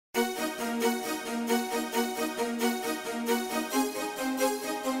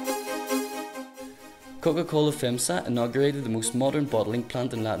Coca-Cola FEMSA inaugurated the most modern bottling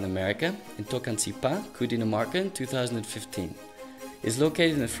plant in Latin America in Tocancipa-Colombia in 2015. It is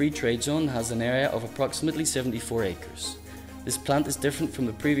located in a free trade zone and has an area of approximately 74 acres. This plant is different from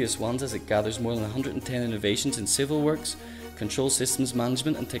the previous ones as it gathers more than 110 innovations in civil works, control systems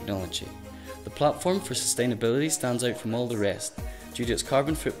management and technology. The platform for sustainability stands out from all the rest due to its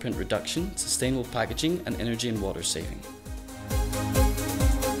carbon footprint reduction, sustainable packaging and energy and water saving.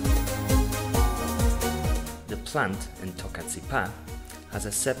 The plant in Tocancipa has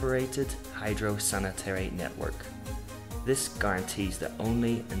a separated hydrosanitary network. This guarantees that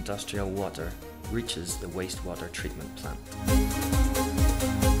only industrial water reaches the wastewater treatment plant.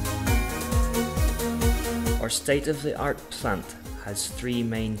 Our state-of-the-art plant has three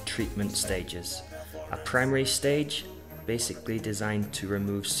main treatment stages. A primary stage, basically designed to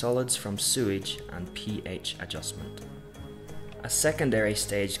remove solids from sewage and pH adjustment. A secondary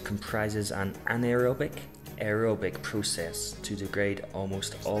stage comprises an anaerobic, aerobic process to degrade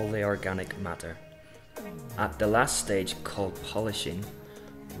almost all the organic matter. At the last stage, called polishing,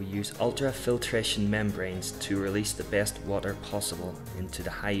 we use ultrafiltration membranes to release the best water possible into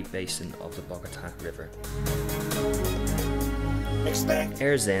the high basin of the Bogota River.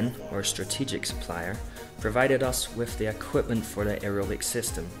 Aerzen, our strategic supplier, provided us with the equipment for the aerobic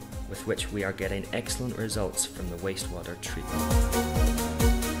system, with which we are getting excellent results from the wastewater treatment.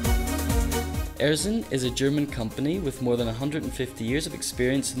 Aerzen is a German company with more than 150 years of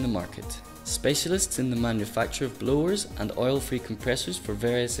experience in the market, specialists in the manufacture of blowers and oil-free compressors for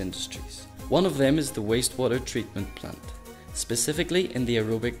various industries. One of them is the wastewater treatment plant, specifically in the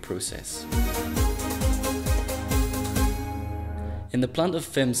aerobic process. In the plant of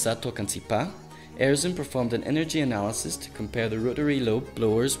FEMSA Tocancipa, Aerzen performed an energy analysis to compare the rotary lobe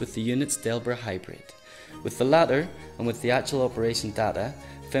blowers with the unit's Delbra hybrid. With the latter, and with the actual operation data,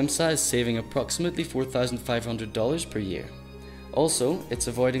 FEMSA is saving approximately $4,500 per year. Also, it's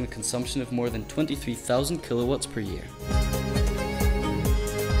avoiding the consumption of more than 23,000 kilowatts per year.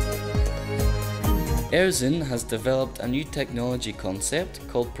 Aerzen has developed a new technology concept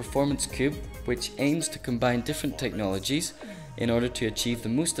called Performance Cube, which aims to combine different technologies in order to achieve the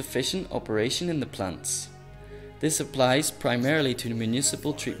most efficient operation in the plants. This applies primarily to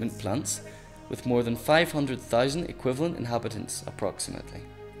municipal treatment plants with more than 500,000 equivalent inhabitants approximately.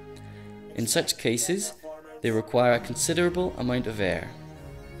 In such cases, they require a considerable amount of air.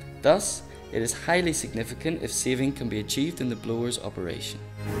 Thus, it is highly significant if saving can be achieved in the blower's operation.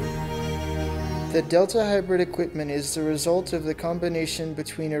 The Delta hybrid equipment is the result of the combination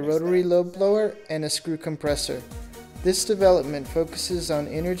between a rotary lobe blower and a screw compressor. This development focuses on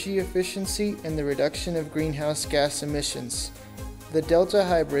energy efficiency and the reduction of greenhouse gas emissions. The Delta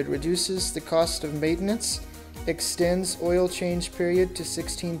hybrid reduces the cost of maintenance, extends oil change period to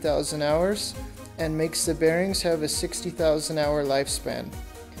 16,000 hours, and makes the bearings have a 60,000 hour lifespan.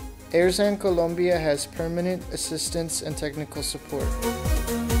 Aerzen Colombia has permanent assistance and technical support.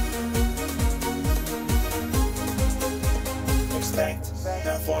 Expect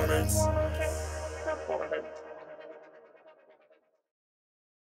performance.